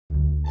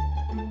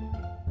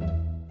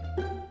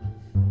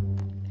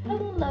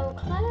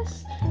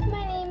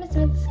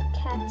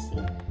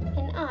Patsy,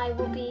 and I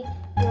will be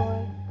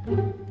your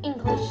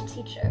English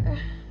teacher.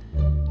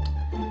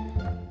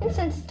 And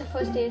since it's the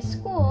first day of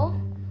school,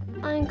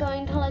 I'm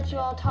going to let you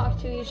all talk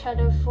to each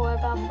other for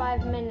about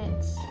 5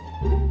 minutes.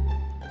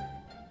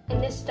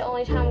 And this is the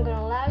only time I'm going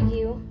to allow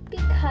you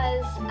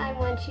because I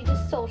want you to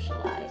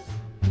socialize.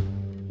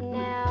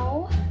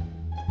 Now,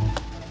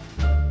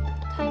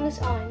 time is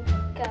on.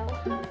 Go.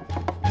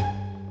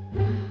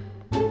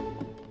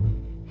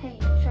 Hey,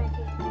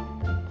 Sharky.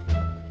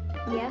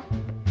 Yeah?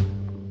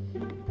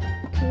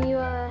 Can you,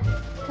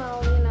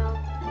 tell,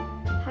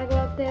 Hago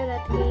up there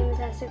that the game is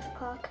at 6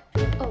 o'clock?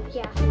 Oh,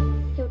 yeah.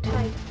 Yo,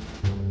 tight.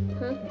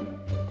 Huh?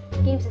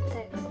 Game's at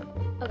 6.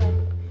 Okay.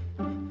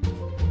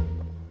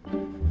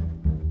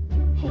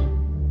 Hey.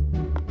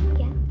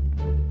 Yeah?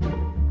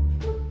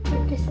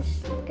 This is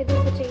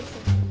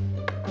Jason.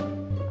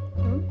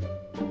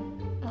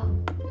 Oh.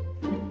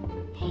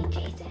 Hey,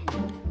 Jason.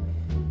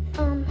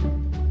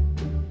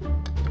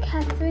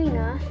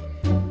 Katharina.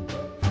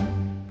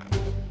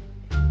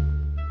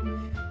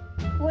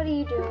 What are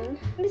you doing?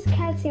 Miss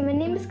Katsy, my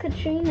name is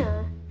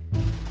Katrina.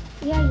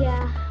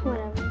 Yeah,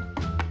 whatever.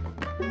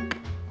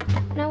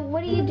 Now,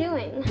 what are you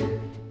doing?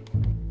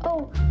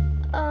 Oh,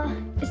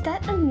 is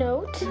that a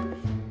note?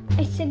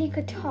 I said you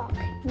could talk,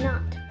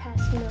 not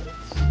pass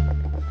notes.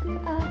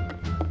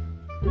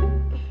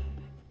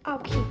 I'll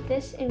keep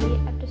this and read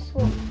after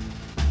school.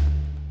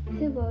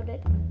 Who wrote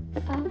it?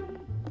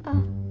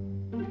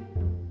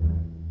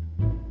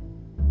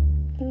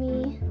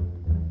 Me.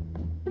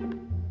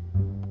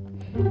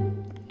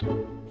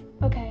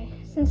 Okay,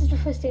 since it's the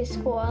first day of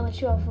school, I'll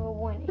let you out for a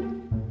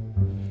warning.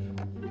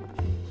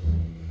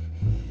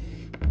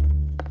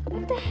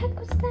 What the heck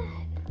was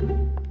that?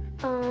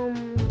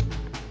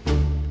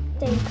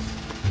 Thanks.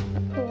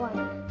 For what?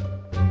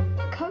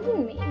 For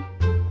covering me.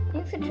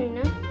 Thanks,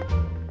 Katrina.